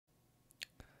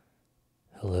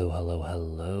Hello, hello,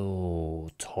 hello,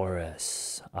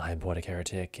 Taurus. I'm Poetic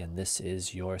Heretic, and this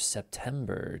is your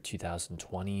September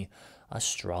 2020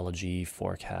 astrology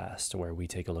forecast, where we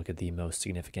take a look at the most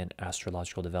significant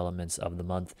astrological developments of the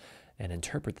month and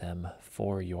interpret them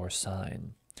for your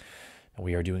sign. And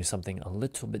we are doing something a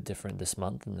little bit different this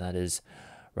month, and that is,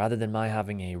 rather than my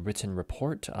having a written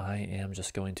report, I am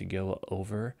just going to go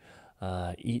over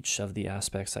each of the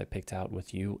aspects I picked out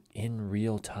with you in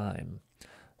real time.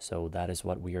 So that is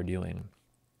what we are doing.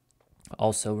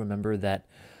 Also, remember that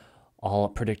all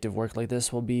predictive work like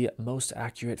this will be most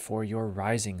accurate for your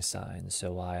rising sign.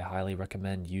 So I highly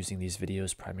recommend using these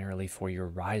videos primarily for your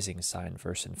rising sign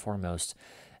first and foremost,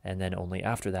 and then only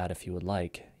after that, if you would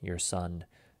like, your sun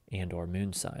and or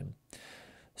moon sign.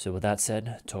 So with that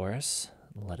said, Taurus,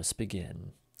 let us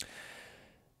begin.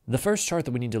 The first chart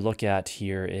that we need to look at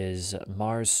here is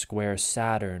Mars square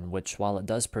Saturn, which, while it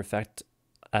does perfect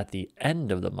at the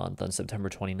end of the month on September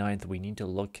 29th, we need to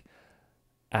look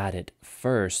at it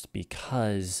first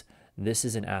because this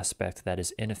is an aspect that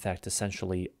is in effect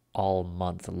essentially all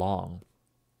month long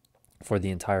for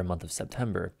the entire month of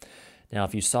September. Now,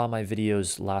 if you saw my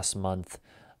videos last month,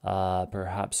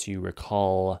 perhaps you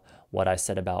recall what I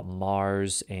said about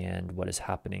Mars and what is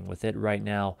happening with it right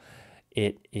now.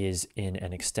 It is in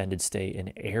an extended stay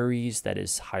in Aries that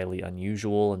is highly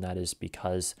unusual, and that is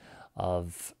because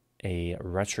of a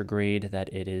retrograde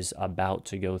that it is about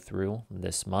to go through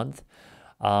this month.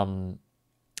 And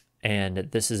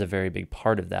this is a very big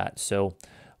part of that. So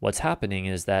what's happening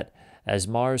is that as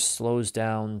Mars slows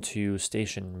down to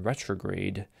station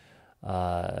retrograde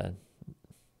in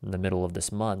the middle of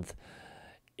this month,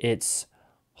 it's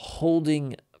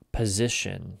holding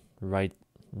position right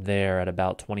there at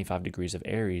about 25 degrees of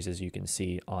Aries, as you can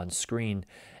see on screen.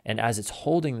 And as it's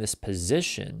holding this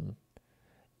position,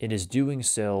 it is doing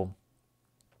so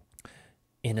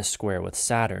in a square with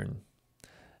Saturn.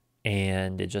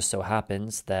 And it just so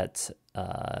happens that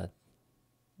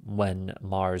when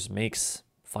Mars makes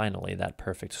finally that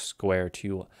perfect square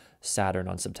to Saturn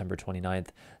on September 29th,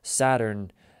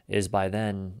 Saturn is by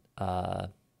then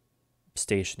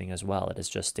stationing as well. It is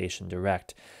just stationed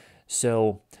direct.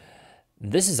 So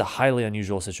this is a highly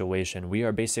unusual situation. We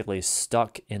are basically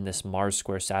stuck in this Mars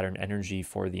square Saturn energy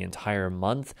for the entire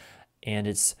month, and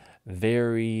it's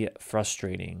very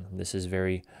frustrating. This is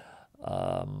very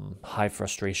high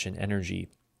frustration energy.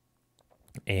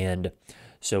 And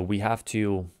so we have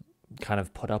to kind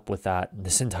of put up with that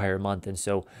this entire month. And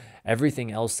so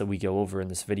everything else that we go over in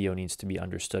this video needs to be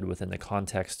understood within the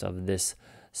context of this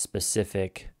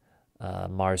specific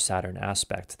Mars-Saturn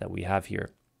aspect that we have here.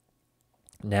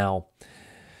 Now,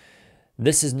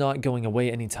 this is not going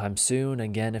away anytime soon.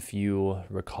 Again, if you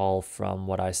recall from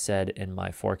what I said in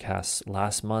my forecast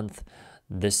last month,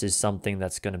 this is something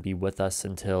that's going to be with us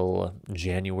until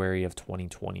January of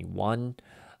 2021.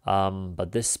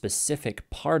 But this specific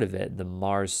part of it, the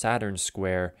Mars-Saturn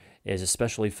square, is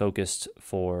especially focused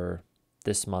for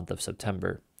this month of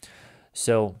September.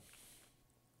 So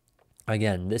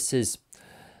again, this is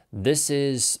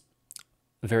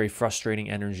very frustrating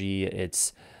energy.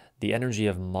 It's the energy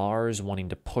of Mars wanting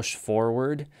to push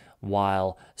forward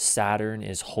while Saturn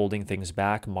is holding things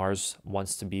back. Mars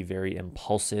wants to be very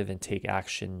impulsive and take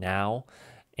action now.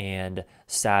 And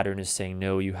Saturn is saying,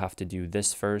 no, you have to do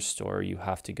this first, or you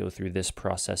have to go through this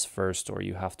process first, or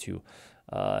you have to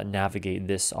navigate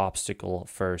this obstacle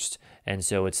first. And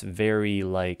so it's very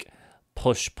like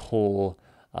push-pull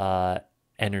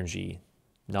energy,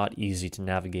 not easy to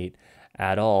navigate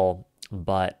at all,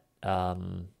 but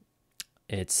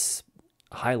it's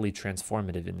highly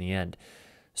transformative in the end.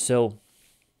 So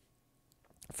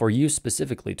for you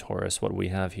specifically, Taurus, what we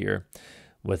have here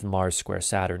with Mars square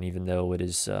Saturn, even though it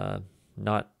is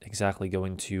not exactly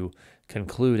going to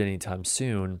conclude anytime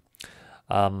soon,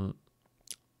 what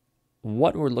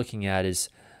we're looking at is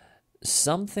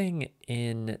something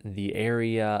in the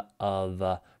area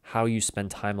of how you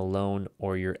spend time alone,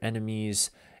 or your enemies,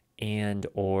 and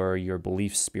or your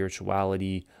beliefs,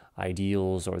 spirituality,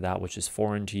 ideals, or that which is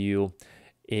foreign to you,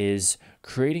 is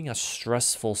creating a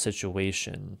stressful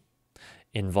situation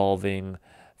involving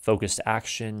focused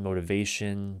action,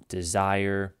 motivation,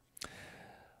 desire,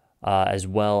 as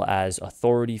well as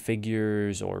authority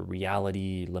figures or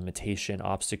reality, limitation,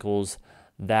 obstacles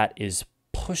that is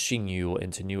pushing you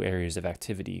into new areas of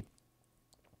activity.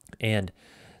 And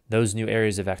those new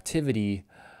areas of activity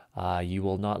you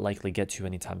will not likely get to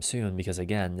anytime soon, because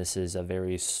again, this is a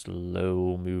very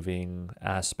slow moving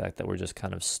aspect that we're just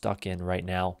kind of stuck in right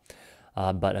now.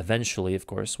 But eventually, of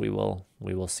course, we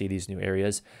will see these new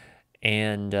areas,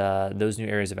 and those new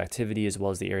areas of activity, as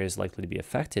well as the areas likely to be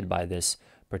affected by this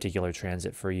particular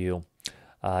transit for you,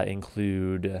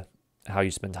 include how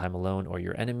you spend time alone or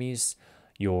your enemies,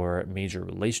 your major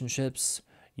relationships,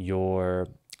 your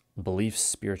beliefs,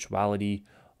 spirituality,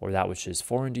 or that which is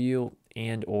foreign to you,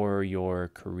 and or your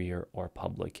career or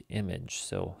public image.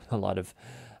 So a lot of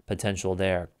potential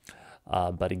there.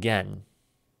 But again,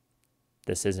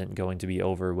 this isn't going to be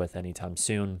over with anytime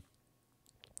soon.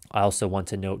 I also want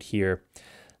to note here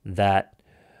that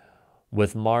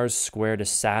with Mars square to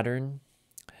Saturn,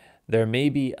 there may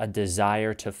be a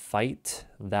desire to fight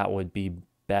that would be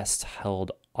best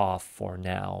held off for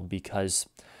now, because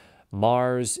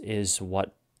Mars is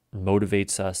what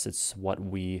motivates us. It's what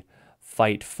we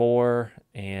fight for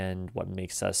and what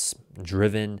makes us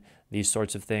driven, these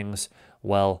sorts of things.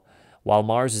 Well, while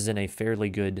Mars is in a fairly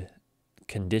good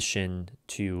condition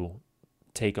to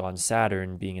take on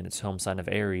Saturn, being in its home sign of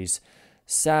Aries,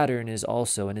 Saturn is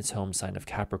also in its home sign of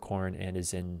Capricorn and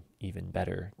is in even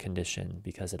better condition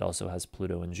because it also has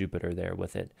Pluto and Jupiter there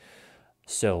with it.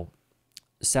 So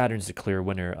Saturn's the clear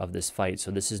winner of this fight.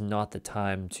 So this is not the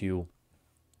time to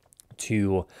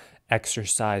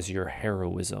exercise your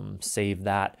heroism. Save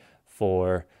that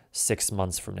for 6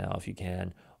 months from now if you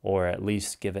can, or at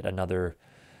least give it another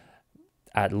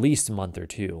at least month or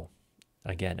two,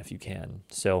 again, if you can.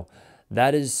 So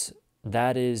that is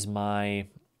my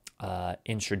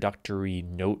introductory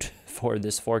note for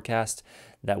this forecast,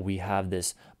 that we have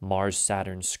this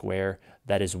Mars-Saturn square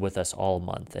that is with us all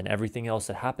month. And everything else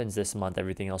that happens this month,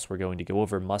 everything else we're going to go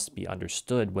over, must be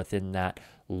understood within that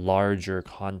larger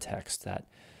context, that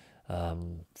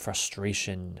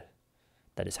frustration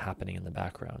that is happening in the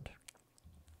background.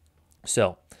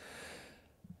 So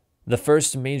the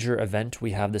first major event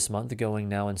we have this month, going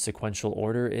now in sequential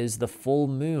order, is the full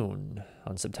moon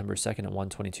on September 2nd at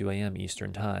 1:22 a.m.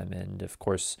 Eastern Time. And of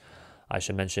course, I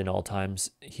should mention all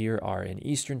times here are in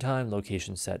Eastern Time,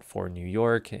 location set for New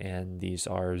York, and these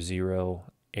are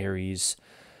 0 Aries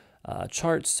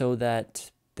charts so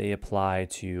that they apply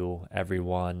to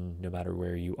everyone, no matter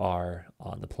where you are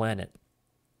on the planet.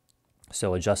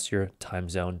 So adjust your time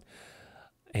zone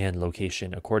and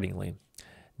location accordingly.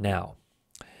 Now,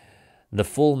 the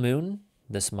full moon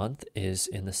this month is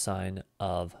in the sign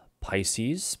of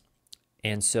Pisces.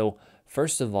 And so,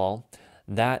 first of all,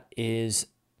 that is,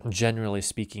 generally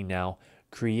speaking now,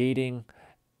 creating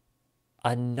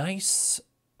a nice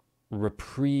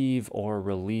reprieve or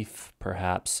relief,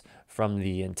 perhaps, from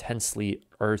the intensely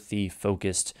earthy,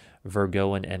 focused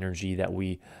Virgoan energy that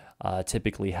we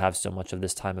typically have so much of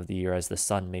this time of the year as the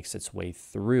sun makes its way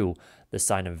through the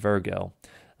sign of Virgo.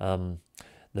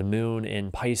 The moon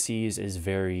in Pisces is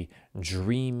very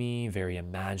dreamy, very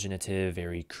imaginative,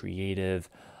 very creative,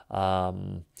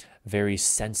 very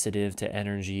sensitive to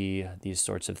energy, these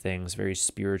sorts of things, very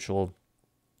spiritual.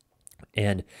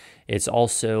 And it's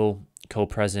also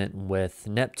co-present with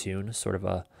Neptune, sort of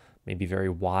a maybe very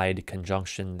wide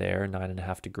conjunction there,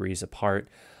 9.5 degrees apart,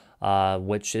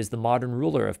 which is the modern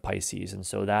ruler of Pisces. And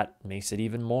so that makes it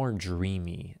even more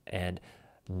dreamy and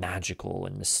magical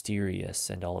and mysterious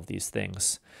and all of these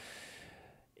things.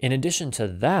 In addition to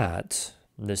that,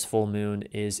 this full moon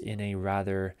is in a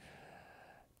rather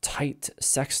tight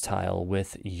sextile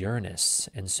with Uranus.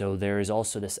 And so there is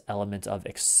also this element of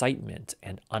excitement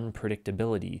and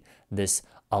unpredictability, this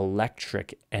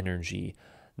electric energy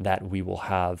that we will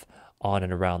have on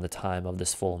and around the time of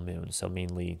this full moon. So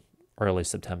mainly early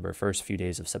September, first few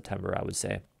days of September, I would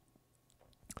say.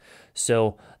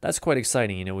 So that's quite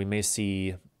exciting. You know, we may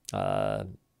see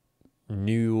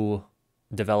new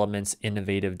developments,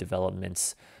 innovative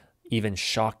developments, even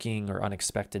shocking or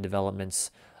unexpected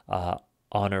developments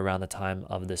on or around the time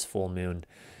of this full moon.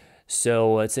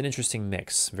 So it's an interesting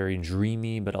mix, very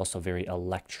dreamy, but also very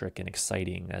electric and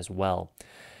exciting as well.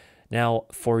 Now,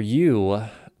 for you,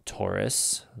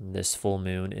 Taurus, this full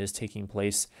moon is taking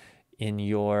place in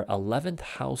your 11th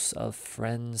house of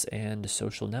friends and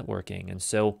social networking. And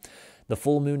so the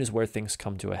full moon is where things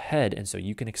come to a head. And so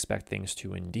you can expect things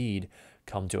to indeed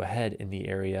come to a head in the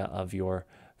area of your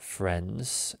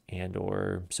friends and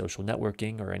or social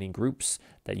networking or any groups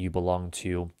that you belong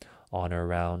to on or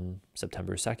around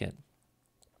September 2nd,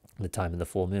 the time of the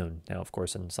full moon. Now, of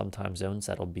course, in some time zones,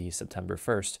 that'll be September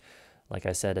 1st. Like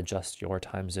I said, adjust your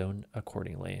time zone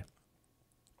accordingly.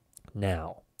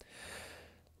 Now,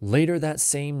 later that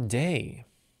same day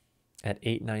at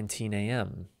 8:19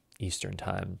 a.m. Eastern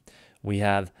Time, we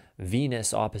have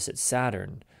Venus opposite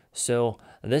Saturn. So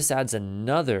this adds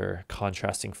another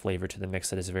contrasting flavor to the mix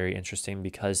that is very interesting,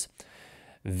 because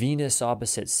Venus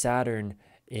opposite Saturn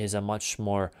is a much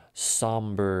more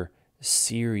somber,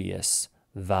 serious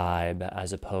vibe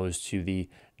as opposed to the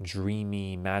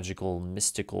dreamy, magical,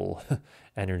 mystical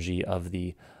energy of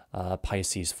the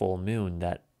Pisces full moon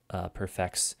that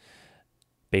perfects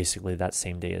basically that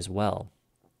same day as well.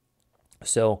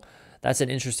 So that's an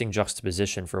interesting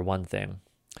juxtaposition for one thing.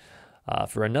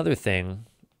 For another thing,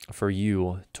 for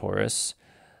you, Taurus,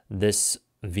 this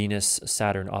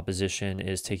Venus-Saturn opposition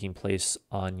is taking place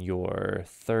on your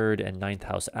 3rd and 9th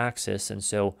house axis. And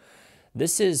so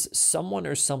this is someone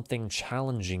or something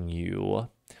challenging you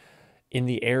in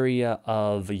the area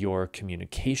of your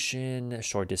communication,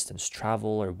 short distance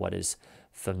travel, or what is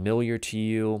familiar to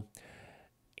you,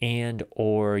 and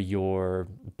or your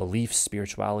beliefs,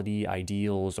 spirituality,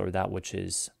 ideals, or that which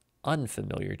is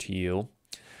unfamiliar to you.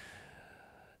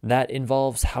 That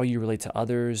involves how you relate to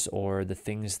others or the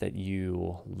things that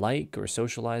you like or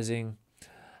socializing,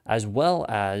 as well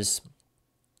as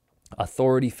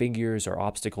authority figures or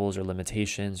obstacles or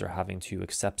limitations or having to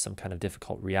accept some kind of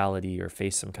difficult reality or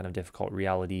face some kind of difficult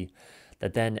reality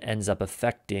that then ends up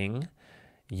affecting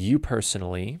you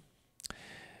personally,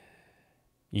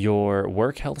 your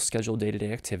work, health, schedule,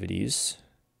 day-to-day activities,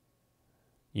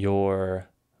 your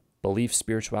beliefs,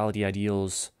 spirituality,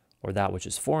 ideals, or that which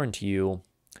is foreign to you,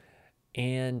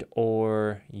 and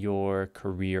or your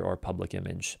career or public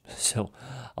image. So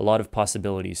a lot of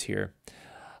possibilities here.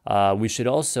 We should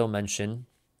also mention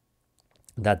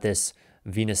that this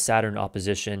Venus-Saturn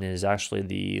opposition is actually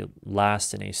the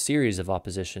last in a series of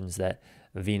oppositions that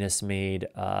Venus made,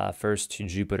 first to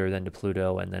Jupiter, then to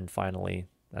Pluto, and then finally,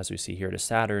 as we see here, to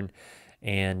Saturn.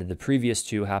 And the previous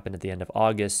two happened at the end of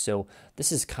August. So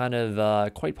this is kind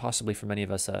of quite possibly for many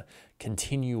of us a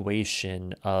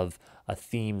continuation of a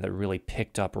theme that really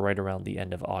picked up right around the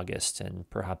end of August and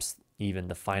perhaps even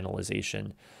the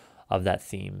finalization of that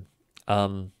theme.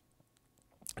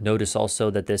 Notice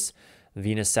also that this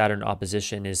Venus-Saturn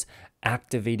opposition is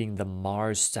activating the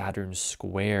Mars-Saturn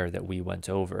square that we went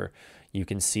over. You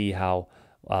can see how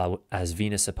as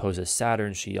Venus opposes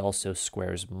Saturn, she also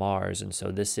squares Mars. And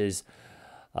so this is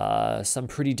some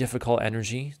pretty difficult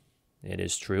energy. It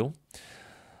is true.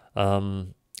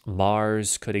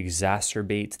 Mars could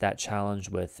exacerbate that challenge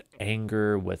with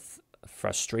anger, with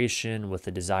frustration, with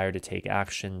the desire to take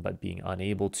action, but being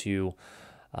unable to.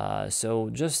 So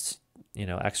just,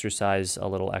 exercise a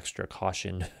little extra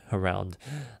caution around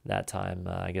that time,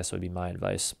 I guess would be my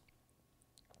advice.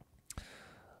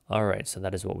 All right, so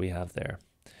that is what we have there.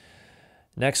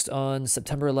 Next, on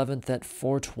September 11th at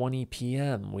 4:20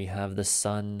 p.m., we have the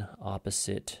Sun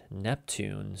opposite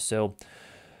Neptune. So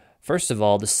first of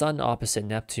all, the Sun opposite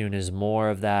Neptune is more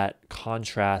of that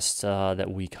contrast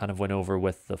that we kind of went over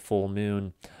with the full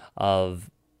moon of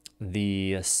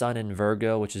the Sun in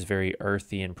Virgo, which is very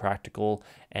earthy and practical,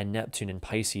 and Neptune in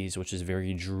Pisces, which is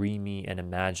very dreamy and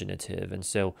imaginative. And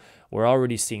so we're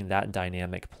already seeing that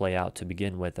dynamic play out to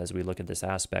begin with as we look at this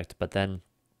aspect. But then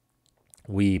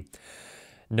we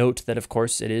note that, of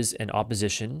course, it is an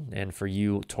opposition. And for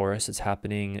you, Taurus, it's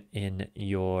happening in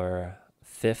your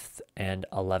 5th and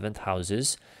 11th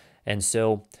houses. And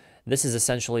so this is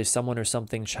essentially someone or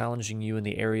something challenging you in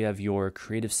the area of your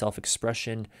creative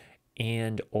self-expression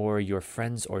and or your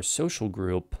friends or social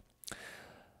group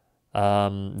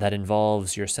that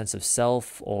involves your sense of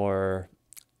self or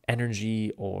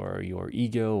energy or your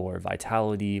ego or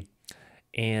vitality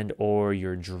and or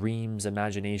your dreams,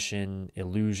 imagination,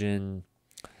 illusion,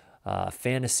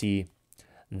 fantasy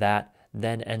that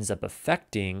then ends up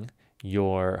affecting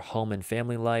your home and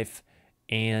family life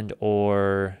and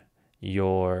or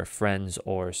your friends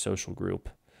or social group.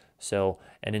 So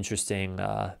an interesting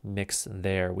mix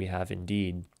there we have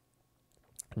indeed.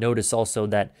 Notice also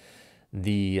that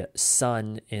the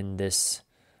Sun in this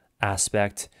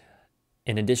aspect,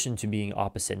 in addition to being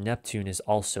opposite Neptune, is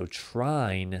also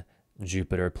trine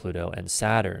Jupiter, Pluto, and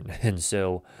Saturn. And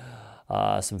so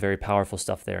some very powerful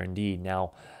stuff there indeed.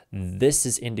 Now, this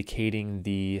is indicating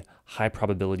the high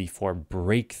probability for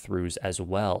breakthroughs as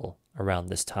well around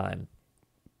this time.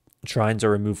 Trines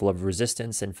are removal of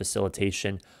resistance and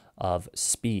facilitation of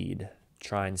speed.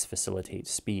 Trines facilitate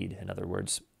speed, in other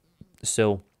words.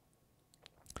 So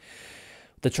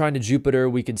the trine to Jupiter,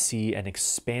 we could see an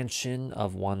expansion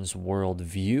of one's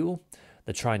worldview.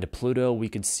 The trine to Pluto, we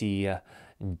could see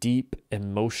deep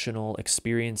emotional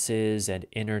experiences and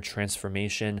inner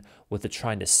transformation. With the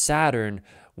trine to Saturn,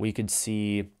 we could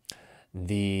see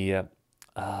the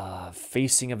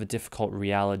facing of a difficult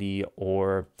reality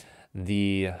or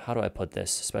the, how do I put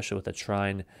this, especially with the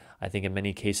trine, I think in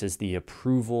many cases the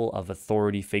approval of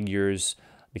authority figures,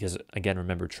 because again,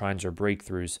 remember, trines are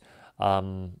breakthroughs.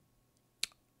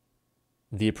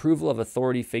 The approval of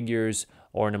authority figures,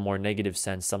 or in a more negative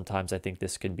sense, sometimes I think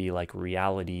this could be like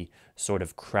reality sort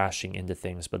of crashing into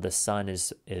things, but the Sun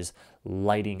is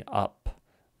lighting up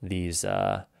these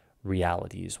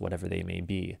realities, whatever they may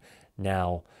be.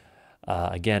 Now,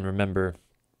 again, remember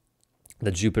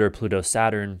the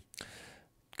Jupiter-Pluto-Saturn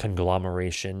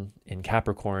conglomeration in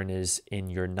Capricorn is in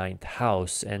your 9th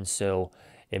house, and so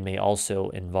it may also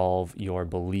involve your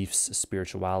beliefs,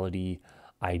 spirituality,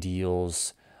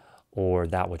 ideals, or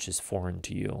that which is foreign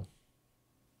to you.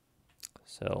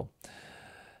 So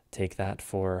take that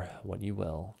for what you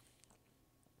will.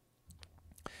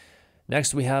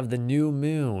 Next, we have the new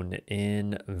moon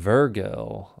in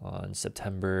Virgo on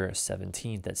September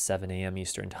 17th at 7 a.m.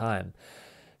 Eastern Time.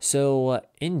 So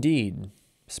indeed,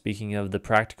 speaking of the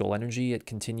practical energy, it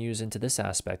continues into this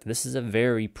aspect. This is a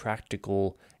very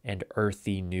practical and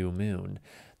earthy new moon.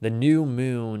 The new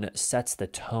moon sets the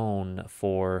tone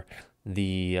for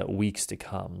the weeks to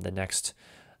come, the next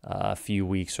few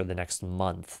weeks or the next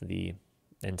month, the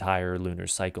entire lunar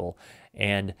cycle.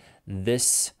 And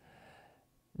this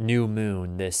new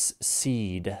moon, this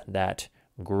seed that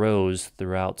grows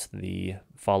throughout the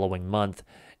following month,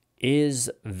 is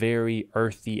very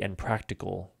earthy and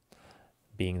practical,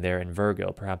 being there in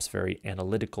Virgo, perhaps very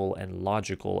analytical and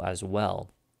logical as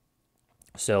well.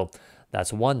 So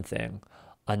that's one thing.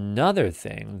 Another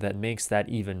thing that makes that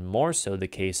even more so the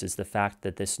case is the fact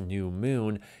that this new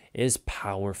moon is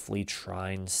powerfully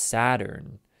trine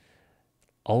Saturn.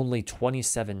 Only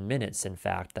 27 minutes, in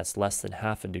fact, that's less than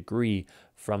half a degree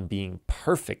from being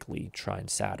perfectly trine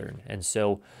Saturn. And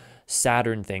so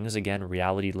Saturn things, again,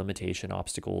 reality, limitation,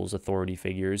 obstacles, authority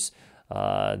figures,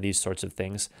 these sorts of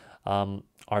things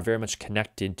are very much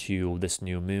connected to this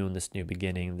new moon, this new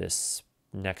beginning, this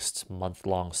next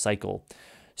month-long cycle.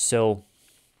 So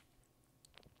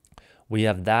we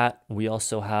have that. We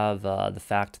also have the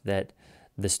fact that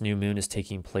this new moon is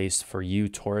taking place for you,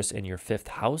 Taurus, in your 5th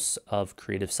house of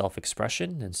creative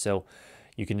self-expression. And so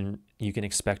you can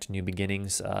expect new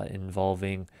beginnings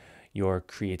involving your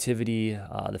creativity.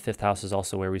 The 5th house is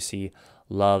also where we see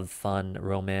love, fun,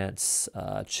 romance,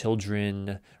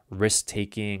 children,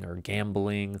 risk-taking or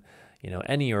gambling.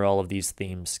 Any or all of these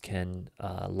themes can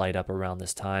light up around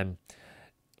this time.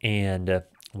 And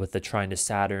with the trine to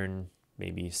Saturn,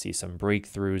 maybe see some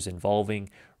breakthroughs involving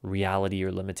reality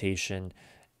or limitation.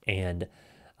 And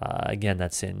again,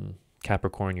 that's in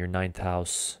Capricorn, your 9th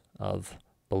house of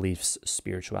beliefs,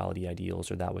 spirituality, ideals,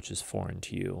 or that which is foreign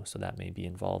to you. So that may be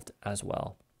involved as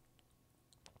well.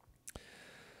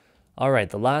 All right,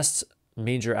 the last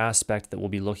major aspect that we'll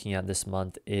be looking at this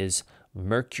month is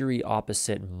Mercury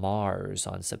opposite Mars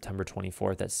on September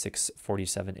 24th at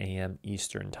 6:47 a.m.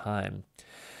 Eastern Time.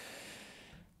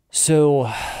 So,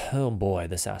 oh boy,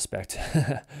 this aspect.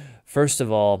 First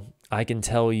of all, I can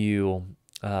tell you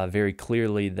very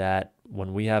clearly that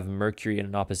when we have Mercury in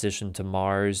an opposition to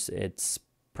Mars, it's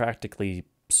practically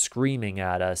screaming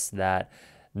at us that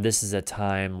this is a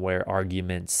time where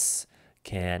arguments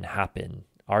can happen.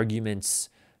 Arguments,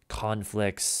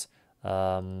 conflicts,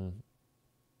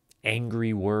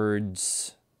 angry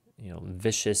words,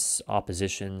 vicious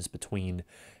oppositions between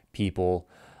people.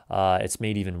 It's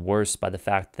made even worse by the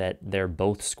fact that they're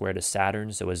both square to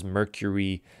Saturn. So as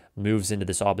Mercury moves into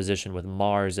this opposition with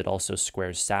Mars, it also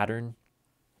squares Saturn,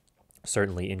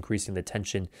 certainly increasing the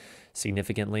tension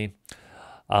significantly.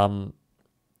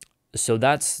 So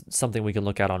that's something we can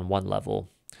look at on one level.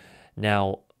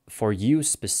 Now, for you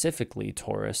specifically,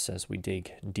 Taurus, as we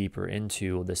dig deeper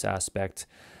into this aspect,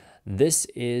 this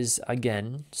is,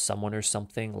 again, someone or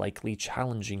something likely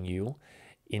challenging you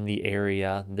in the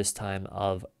area this time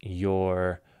of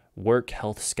your work,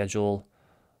 health schedule,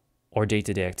 or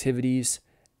day-to-day activities,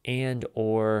 and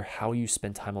or how you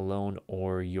spend time alone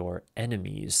or your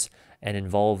enemies, and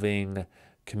involving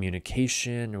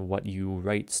communication or what you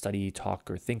write, study,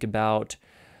 talk, or think about,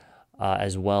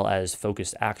 as well as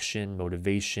focused action,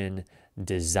 motivation,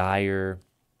 desire,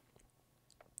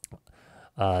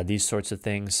 these sorts of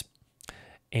things,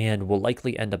 and will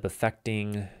likely end up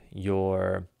affecting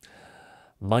your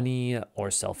money or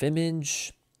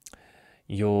self-image,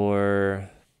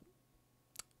 your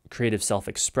creative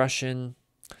self-expression,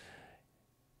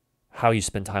 how you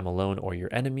spend time alone or your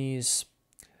enemies,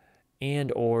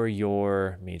 and or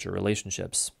your major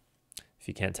relationships. If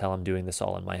you can't tell, I'm doing this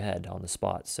all in my head on the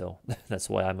spot, so that's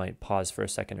why I might pause for a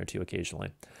second or two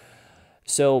occasionally.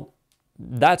 So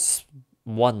that's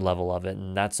one level of it,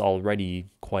 and that's already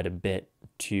quite a bit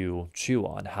to chew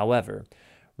on. However,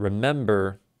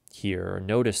 remember here, or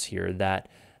notice here, that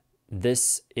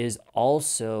this is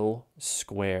also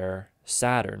square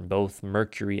Saturn. Both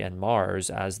Mercury and Mars,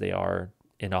 as they are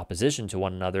in opposition to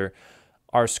one another,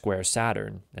 are square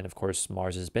Saturn. And of course,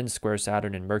 Mars has been square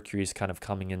Saturn, and Mercury is kind of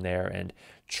coming in there and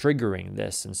triggering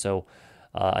this. And so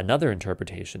another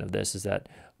interpretation of this is that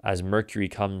as Mercury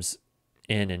comes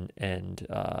in and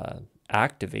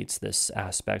activates this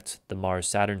aspect, the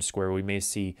Mars-Saturn square, we may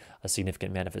see a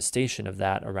significant manifestation of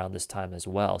that around this time as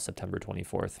well, September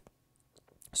 24th.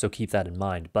 So keep that in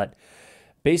mind. But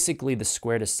basically, the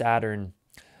square to Saturn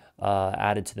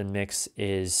added to the mix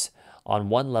is, on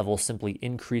one level, simply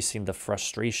increasing the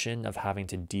frustration of having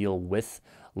to deal with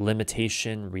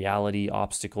limitation, reality,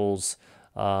 obstacles,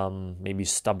 maybe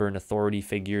stubborn authority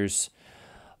figures.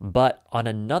 But on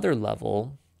another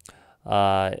level,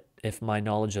 if my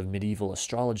knowledge of medieval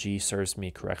astrology serves me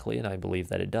correctly, and I believe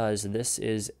that it does, this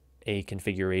is a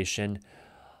configuration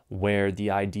where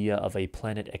the idea of a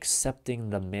planet accepting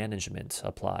the management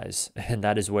applies. And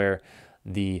that is where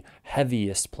the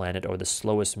heaviest planet, or the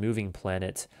slowest moving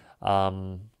planet,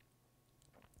 sort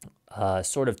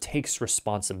of takes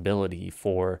responsibility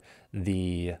for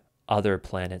the other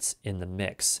planets in the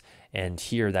mix. And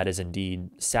here that is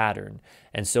indeed Saturn.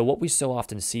 And so what we so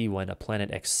often see when a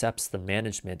planet accepts the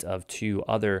management of two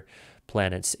other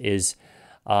planets is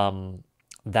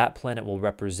that planet will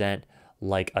represent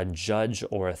like a judge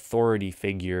or authority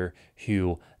figure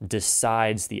who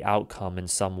decides the outcome in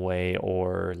some way,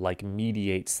 or like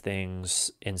mediates things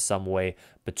in some way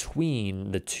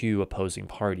between the two opposing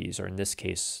parties, or in this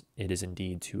case, it is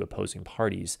indeed two opposing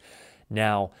parties.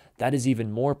 Now, that is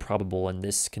even more probable in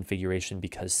this configuration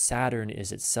because Saturn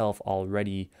is itself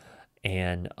already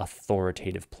an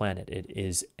authoritative planet. It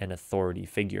is an authority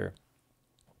figure.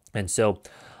 And so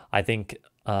I think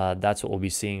that's what we'll be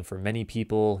seeing for many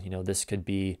people. You know, this could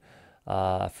be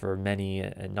for many,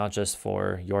 and not just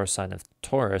for your sign of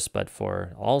Taurus, but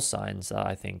for all signs.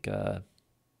 I think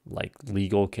like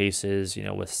legal cases, you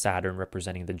know, with Saturn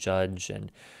representing the judge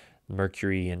and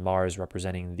Mercury and Mars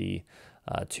representing the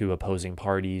two opposing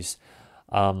parties.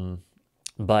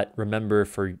 But remember,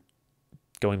 for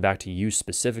going back to you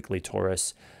specifically,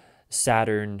 Taurus,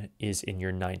 Saturn is in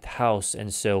your 9th house.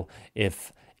 And so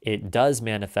if it does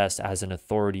manifest as an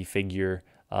authority figure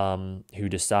who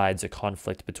decides a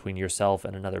conflict between yourself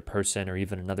and another person, or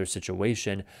even another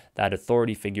situation, that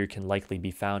authority figure can likely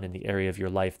be found in the area of your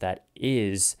life that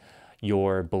is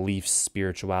your beliefs,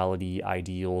 spirituality,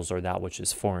 ideals, or that which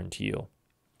is foreign to you.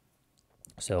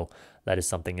 So that is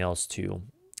something else to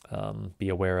be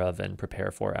aware of and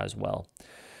prepare for as well.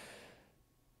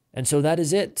 And so that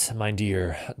is it, my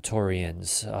dear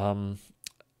Taurians.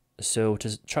 So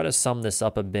to try to sum this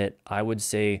up a bit, I would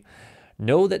say,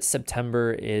 know that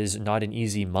September is not an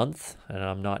easy month, and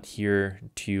I'm not here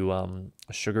to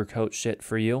sugarcoat shit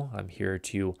for you. I'm here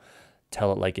to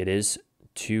tell it like it is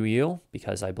to you,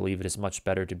 because I believe it is much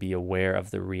better to be aware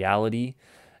of the reality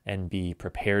and be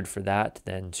prepared for that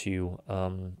than to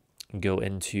go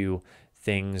into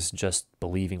things just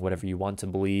believing whatever you want to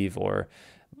believe, or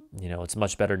you know, it's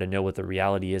much better to know what the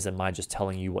reality is than my just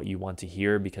telling you what you want to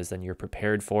hear, because then you're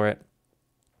prepared for it.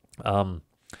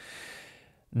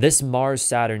 This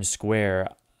Mars-Saturn square,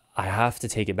 I have to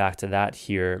take it back to that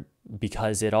here,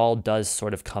 because it all does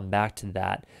sort of come back to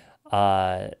that.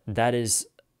 That is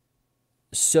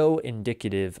so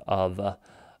indicative of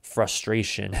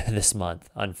frustration this month,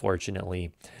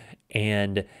 unfortunately.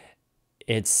 And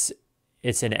it's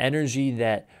an energy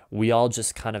that we all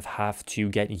just kind of have to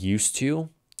get used to,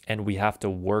 and we have to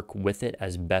work with it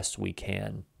as best we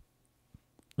can.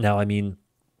 Now, I mean,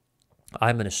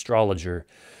 I'm an astrologer.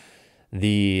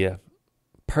 The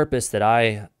purpose that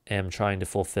I am trying to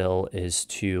fulfill is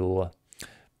to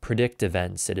predict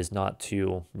events. It is not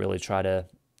to really try to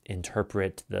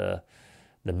interpret the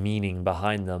meaning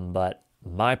behind them, but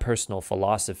my personal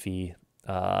philosophy,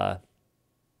 sort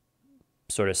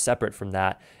of separate from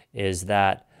that, is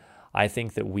that I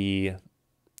think that we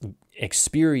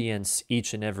experience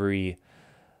each and every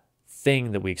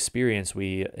thing that we experience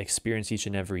each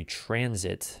and every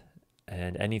transit,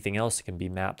 and anything else that can be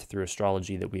mapped through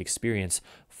astrology that we experience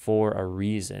for a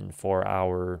reason, for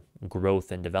our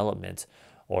growth and development,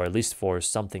 or at least for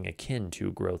something akin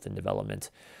to growth and development.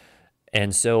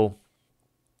 And so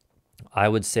I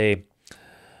would say,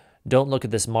 don't look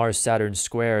at this Mars-Saturn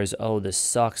square as, oh, this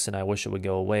sucks and I wish it would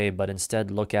go away, but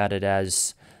instead look at it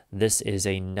as this is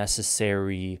a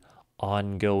necessary,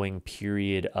 ongoing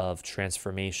period of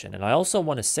transformation. And I also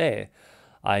want to say,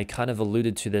 I kind of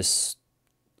alluded to this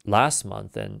last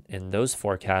month and in those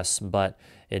forecasts, but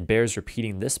it bears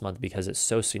repeating this month because it's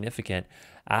so significant.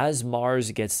 As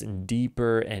Mars gets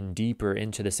deeper and deeper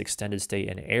into this extended state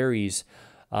in Aries,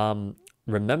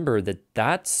 remember that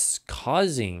that's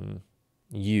causing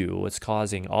it's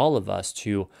causing all of us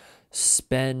to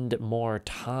spend more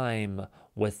time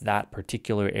with that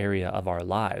particular area of our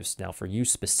lives. Now, for you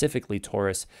specifically,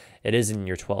 Taurus, it is in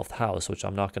your 12th house, which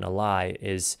I'm not going to lie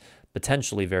is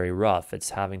potentially very rough.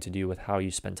 It's having to do with how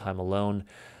you spend time alone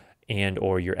and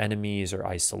or your enemies or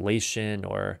isolation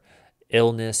or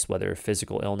illness, whether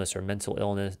physical illness or mental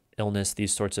illness,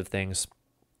 these sorts of things.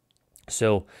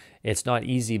 So it's not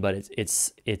easy, but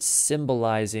it's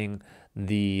symbolizing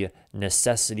the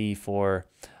necessity for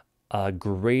a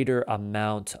greater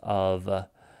amount of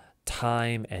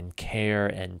time and care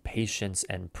and patience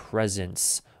and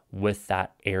presence with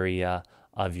that area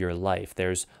of your life.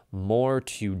 There's more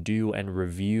to do and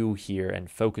review here and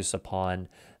focus upon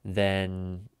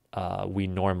than we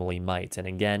normally might. And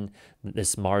again,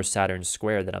 this Mars-Saturn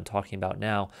square that I'm talking about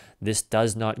now, this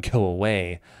does not go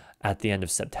away at the end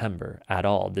of September at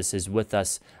all. This is with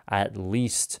us at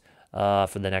least for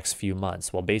the next few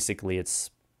months. Well, basically,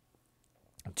 it's,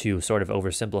 to sort of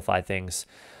oversimplify things,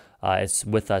 it's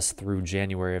with us through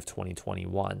January of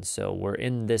 2021. So we're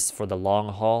in this for the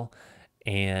long haul,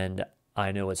 and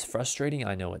I know it's frustrating.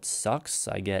 I know it sucks.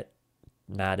 I get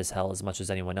mad as hell as much as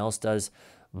anyone else does,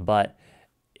 but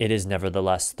it is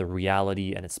nevertheless the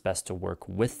reality, and it's best to work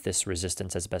with this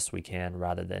resistance as best we can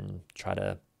rather than try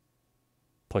to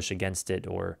push against it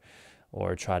or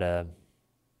try to,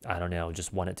 I don't know,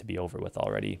 just want it to be over with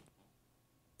already.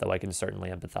 Though I can certainly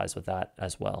empathize with that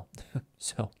as well.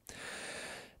 So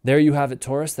there you have it,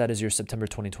 Taurus. That is your September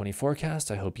 2020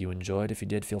 forecast. I hope you enjoyed. If you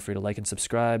did, feel free to like and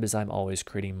subscribe, as I'm always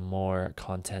creating more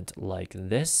content like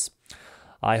this.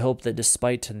 I hope that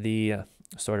despite the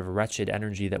sort of wretched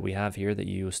energy that we have here, that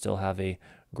you still have a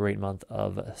great month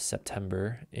of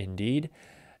September indeed.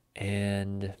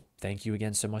 And thank you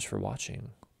again so much for watching.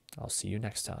 I'll see you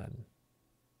next time.